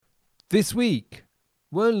This week,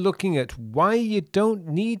 we're looking at why you don't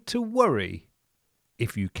need to worry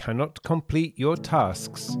if you cannot complete your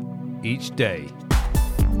tasks each day.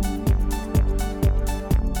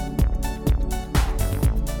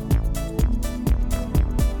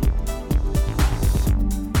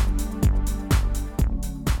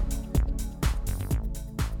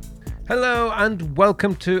 Hello and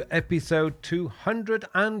welcome to episode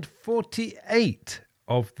 248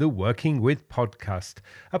 of the Working With podcast,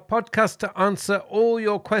 a podcast to answer all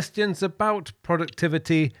your questions about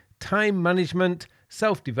productivity, time management,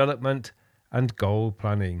 self-development and goal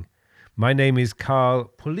planning. My name is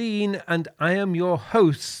Carl Pullein and I am your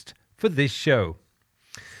host for this show.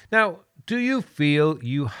 Now, do you feel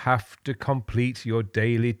you have to complete your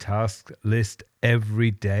daily task list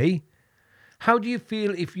every day? How do you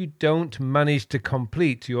feel if you don't manage to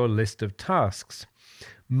complete your list of tasks?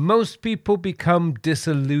 Most people become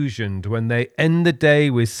disillusioned when they end the day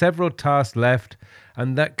with several tasks left,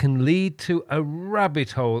 and that can lead to a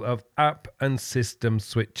rabbit hole of app and system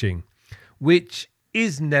switching, which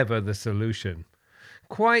is never the solution.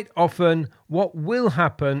 Quite often, what will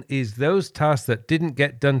happen is those tasks that didn't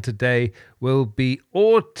get done today will be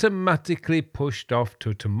automatically pushed off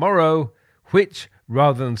to tomorrow, which,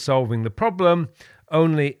 rather than solving the problem,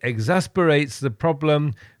 only exasperates the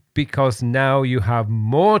problem because now you have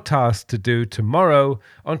more tasks to do tomorrow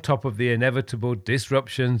on top of the inevitable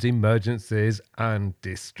disruptions, emergencies, and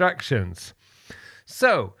distractions.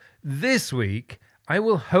 So, this week, I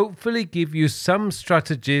will hopefully give you some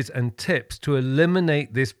strategies and tips to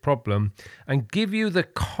eliminate this problem and give you the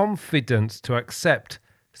confidence to accept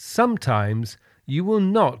sometimes you will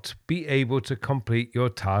not be able to complete your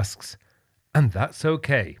tasks, and that's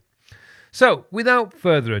okay. So, without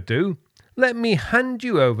further ado, let me hand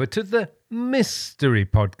you over to the mystery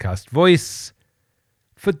podcast voice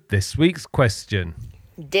for this week's question.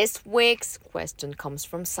 This week's question comes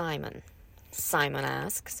from Simon. Simon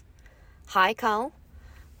asks, Hi Carl,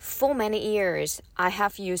 for many years I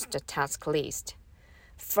have used a task list.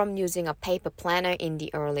 From using a paper planner in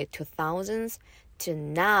the early 2000s to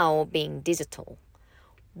now being digital.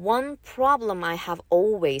 One problem I have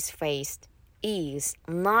always faced is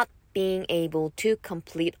not being able to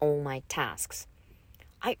complete all my tasks.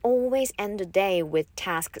 I always end the day with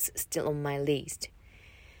tasks still on my list.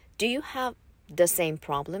 Do you have the same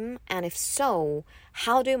problem? And if so,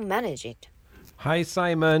 how do you manage it? Hi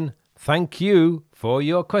Simon, thank you for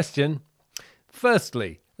your question.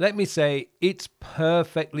 Firstly, let me say it's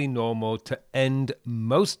perfectly normal to end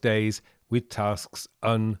most days with tasks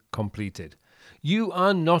uncompleted. You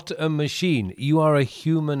are not a machine, you are a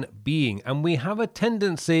human being, and we have a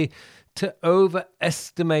tendency to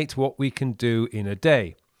overestimate what we can do in a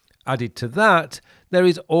day. Added to that, there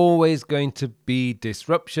is always going to be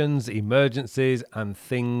disruptions, emergencies, and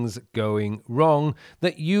things going wrong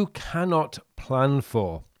that you cannot plan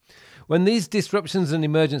for. When these disruptions and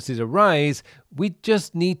emergencies arise, we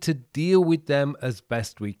just need to deal with them as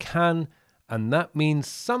best we can, and that means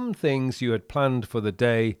some things you had planned for the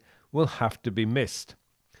day will have to be missed.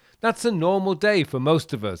 That's a normal day for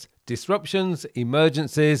most of us. Disruptions,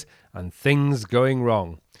 emergencies, and things going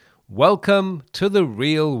wrong. Welcome to the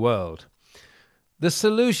real world. The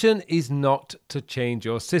solution is not to change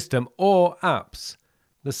your system or apps.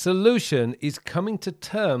 The solution is coming to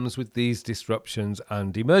terms with these disruptions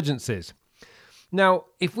and emergencies. Now,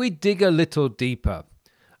 if we dig a little deeper,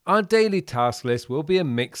 our daily task list will be a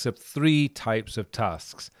mix of three types of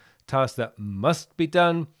tasks. Tasks that must be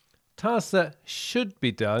done, tasks that should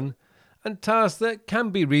be done, and tasks that can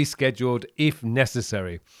be rescheduled if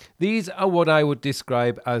necessary. These are what I would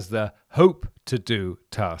describe as the hope to do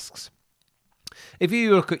tasks. If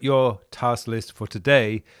you look at your task list for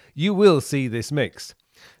today, you will see this mix.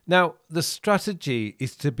 Now, the strategy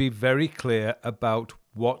is to be very clear about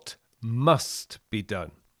what must be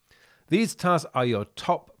done. These tasks are your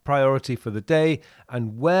top priority for the day,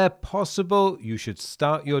 and where possible, you should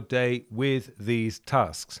start your day with these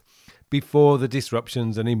tasks before the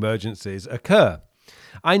disruptions and emergencies occur.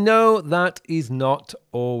 I know that is not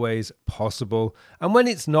always possible, and when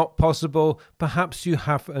it's not possible, perhaps you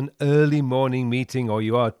have an early morning meeting or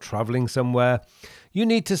you are traveling somewhere. You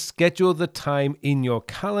need to schedule the time in your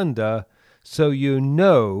calendar so you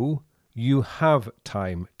know you have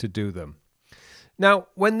time to do them. Now,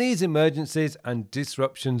 when these emergencies and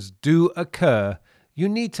disruptions do occur, you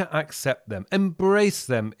need to accept them, embrace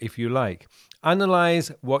them if you like.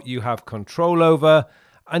 Analyze what you have control over,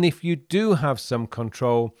 and if you do have some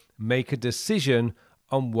control, make a decision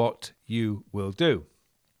on what you will do.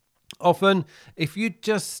 Often, if you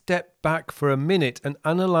just step back for a minute and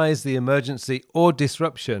analyze the emergency or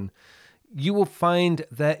disruption, you will find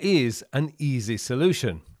there is an easy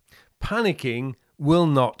solution. Panicking will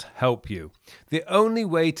not help you. The only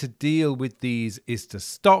way to deal with these is to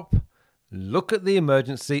stop, look at the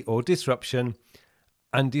emergency or disruption,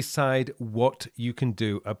 and decide what you can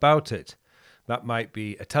do about it. That might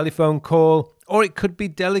be a telephone call, or it could be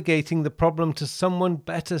delegating the problem to someone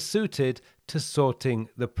better suited to sorting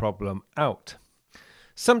the problem out.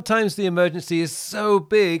 Sometimes the emergency is so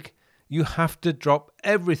big, you have to drop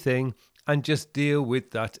everything and just deal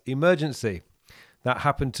with that emergency. That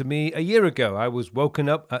happened to me a year ago. I was woken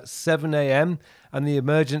up at 7 a.m. and the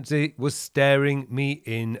emergency was staring me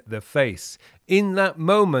in the face. In that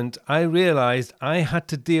moment, I realized I had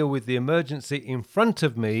to deal with the emergency in front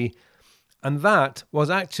of me, and that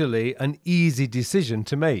was actually an easy decision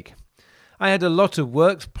to make. I had a lot of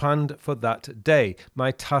work planned for that day.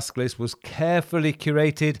 My task list was carefully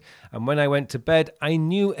curated, and when I went to bed, I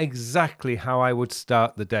knew exactly how I would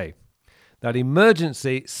start the day. That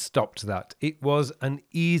emergency stopped that. It was an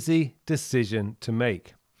easy decision to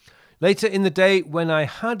make. Later in the day, when I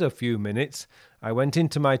had a few minutes, I went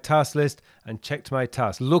into my task list and checked my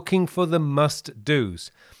tasks, looking for the must-dos.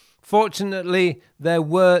 Fortunately, there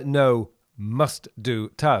were no must-do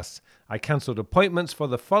tasks. I cancelled appointments for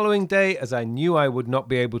the following day as I knew I would not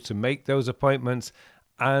be able to make those appointments,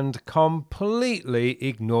 and completely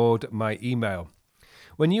ignored my email.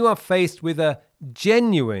 When you are faced with a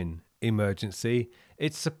genuine emergency,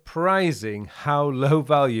 it's surprising how low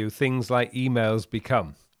value things like emails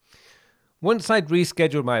become. Once I'd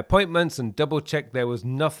rescheduled my appointments and double-checked there was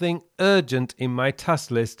nothing urgent in my task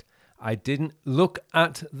list, I didn't look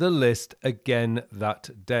at the list again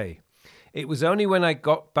that day. It was only when I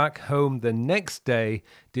got back home the next day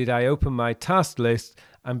did I open my task list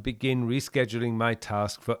and begin rescheduling my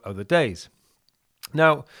task for other days.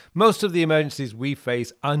 Now, most of the emergencies we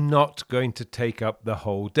face are not going to take up the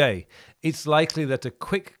whole day. It's likely that a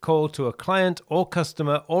quick call to a client or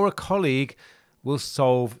customer or a colleague will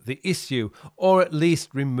solve the issue, or at least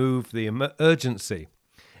remove the urgency.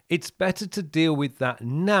 It's better to deal with that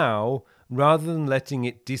now rather than letting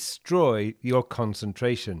it destroy your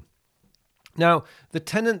concentration. Now, the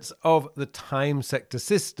tenets of the time sector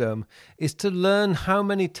system is to learn how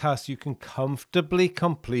many tasks you can comfortably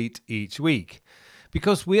complete each week.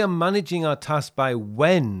 Because we are managing our tasks by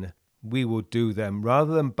when we will do them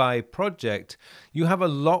rather than by project, you have a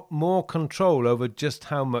lot more control over just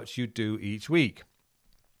how much you do each week.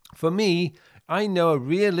 For me, I know a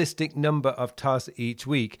realistic number of tasks each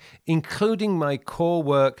week, including my core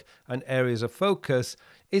work and areas of focus,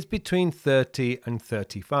 is between 30 and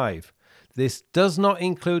 35. This does not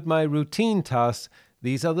include my routine tasks.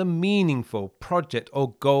 These are the meaningful project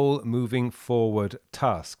or goal moving forward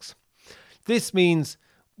tasks. This means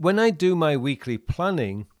when I do my weekly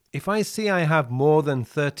planning, if I see I have more than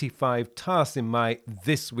 35 tasks in my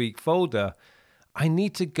This Week folder, I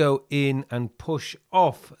need to go in and push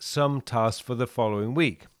off some tasks for the following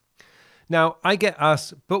week. Now, I get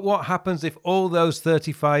asked, but what happens if all those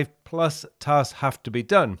 35 plus tasks have to be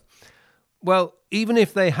done? Well, even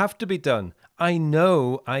if they have to be done, I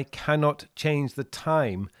know I cannot change the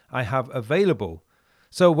time I have available.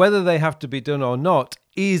 So whether they have to be done or not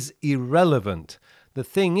is irrelevant. The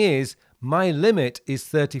thing is, my limit is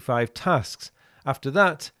 35 tasks. After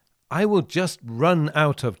that, I will just run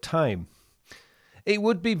out of time. It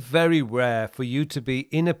would be very rare for you to be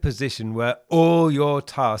in a position where all your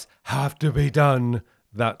tasks have to be done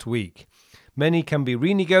that week. Many can be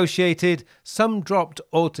renegotiated, some dropped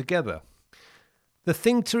altogether. The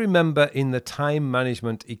thing to remember in the time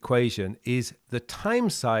management equation is the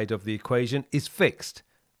time side of the equation is fixed.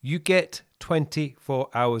 You get 24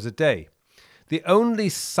 hours a day. The only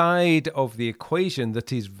side of the equation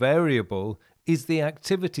that is variable is the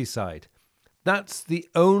activity side. That's the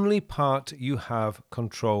only part you have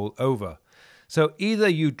control over. So either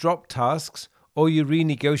you drop tasks or you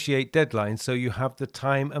renegotiate deadlines so you have the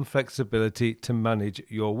time and flexibility to manage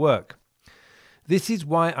your work. This is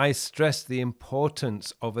why I stress the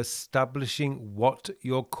importance of establishing what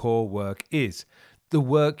your core work is, the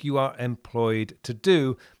work you are employed to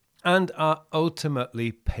do and are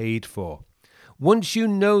ultimately paid for. Once you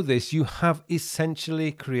know this, you have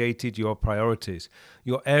essentially created your priorities.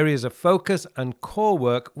 Your areas of focus and core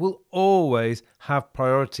work will always have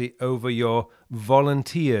priority over your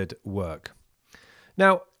volunteered work.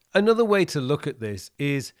 Now, another way to look at this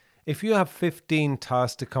is if you have 15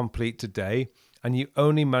 tasks to complete today and you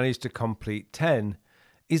only manage to complete 10,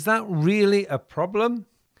 is that really a problem?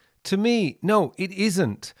 To me, no, it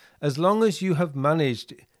isn't. As long as you manage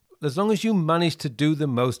to do the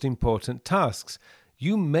most important tasks,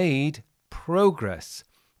 you made progress.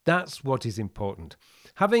 That's what is important.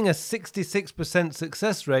 Having a 66%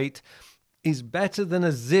 success rate is better than a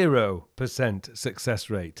 0% success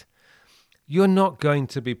rate. You're not going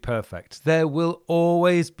to be perfect. There will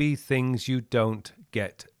always be things you don't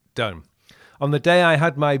get done. On the day I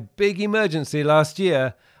had my big emergency last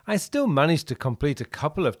year, I still managed to complete a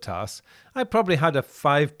couple of tasks. I probably had a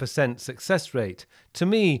 5% success rate. To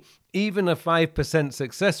me, even a 5%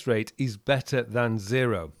 success rate is better than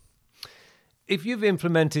 0. If you've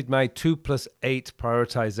implemented my 2+8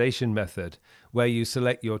 prioritization method, where you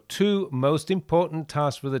select your 2 most important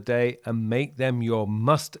tasks for the day and make them your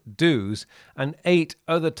must-dos, and 8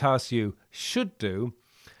 other tasks you should do,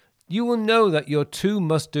 you will know that your 2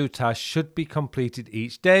 must-do tasks should be completed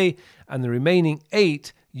each day, and the remaining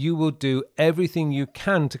 8 you will do everything you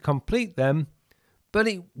can to complete them, but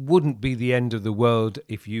it wouldn't be the end of the world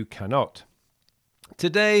if you cannot.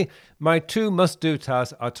 Today, my 2 must-do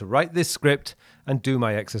tasks are to write this script and do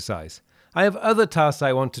my exercise. I have other tasks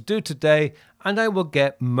I want to do today, and I will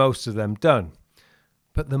get most of them done.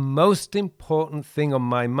 But the most important thing on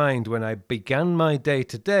my mind when I began my day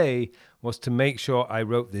today was to make sure I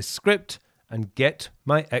wrote this script and get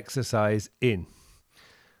my exercise in.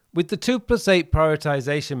 With the 2+8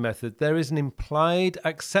 prioritization method, there is an implied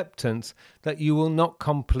acceptance that you will not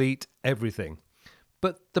complete everything.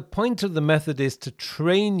 But the point of the method is to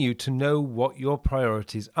train you to know what your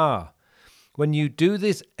priorities are. When you do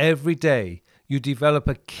this every day, you develop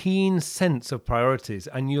a keen sense of priorities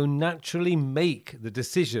and you'll naturally make the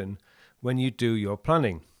decision when you do your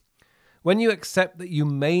planning. When you accept that you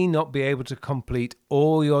may not be able to complete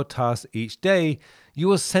all your tasks each day, you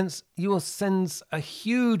will sense a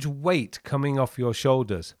huge weight coming off your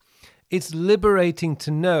shoulders. It's liberating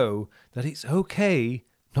to know that it's okay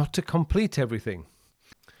not to complete everything.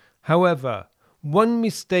 However, one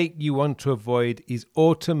mistake you want to avoid is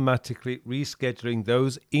automatically rescheduling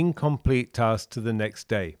those incomplete tasks to the next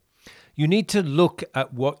day. You need to look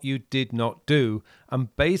at what you did not do,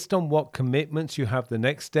 and based on what commitments you have the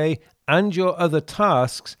next day and your other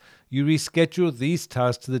tasks, you reschedule these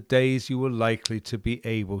tasks to the days you are likely to be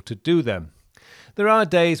able to do them. There are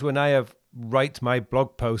days when I have write my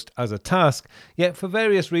blog post as a task, yet for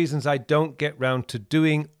various reasons I don't get round to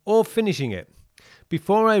doing or finishing it.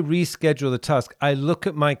 Before I reschedule the task, I look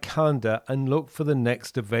at my calendar and look for the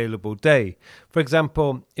next available day. For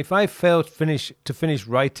example, if I fail to finish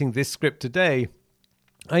writing this script today,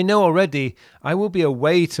 I know already I will be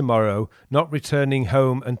away tomorrow, not returning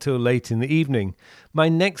home until late in the evening. My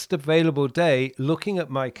next available day, looking at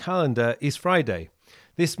my calendar, is Friday.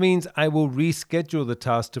 This means I will reschedule the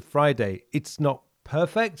task to Friday. It's not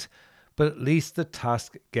perfect, but at least the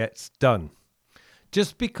task gets done.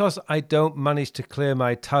 Just because I don't manage to clear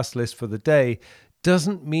my task list for the day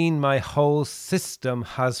doesn't mean my whole system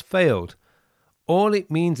has failed. All it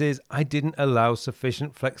means is I didn't allow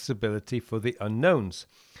sufficient flexibility for the unknowns.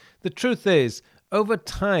 The truth is, over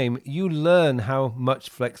time, you learn how much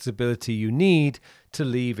flexibility you need to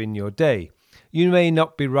leave in your day. You may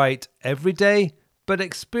not be right every day, but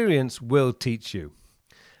experience will teach you.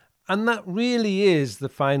 And that really is the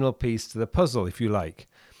final piece to the puzzle, if you like.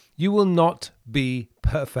 You will not be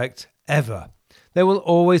perfect ever. There will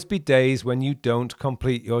always be days when you don't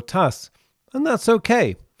complete your tasks, and that's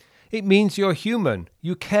okay. It means you're human,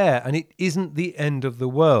 you care, and it isn't the end of the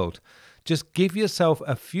world. Just give yourself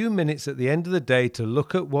a few minutes at the end of the day to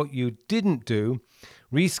look at what you didn't do,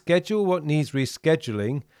 reschedule what needs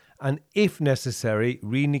rescheduling, and if necessary,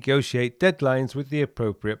 renegotiate deadlines with the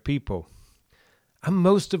appropriate people. And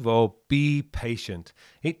most of all, be patient.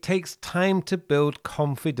 It takes time to build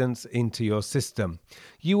confidence into your system.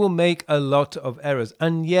 You will make a lot of errors,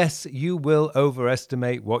 and yes, you will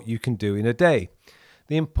overestimate what you can do in a day.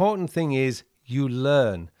 The important thing is you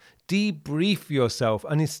learn. Debrief yourself,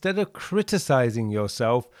 and instead of criticizing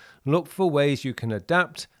yourself, look for ways you can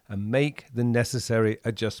adapt and make the necessary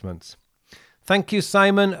adjustments. Thank you,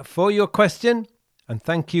 Simon, for your question, and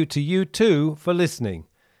thank you to you too for listening.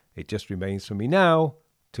 It just remains for me now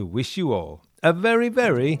to wish you all a very,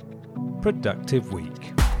 very productive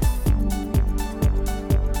week.